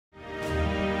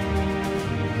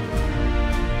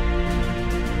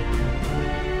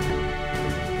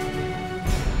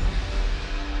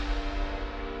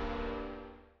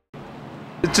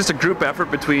It's just a group effort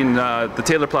between the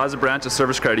Taylor Plaza branch of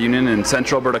Service Credit Union and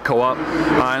Central Alberta Co-op.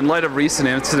 In light of recent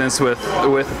incidents with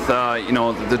you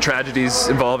know, the tragedies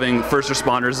involving first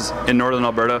responders in Northern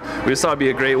Alberta, we just thought it'd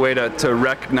be a great way to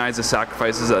recognize the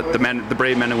sacrifices that the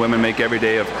brave men and women make every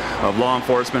day of law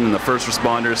enforcement and the first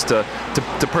responders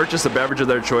to purchase the beverage of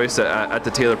their choice at the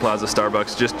Taylor Plaza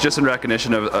Starbucks, just in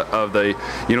recognition of the,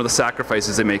 you know, the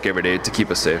sacrifices they make every day to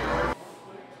keep us safe.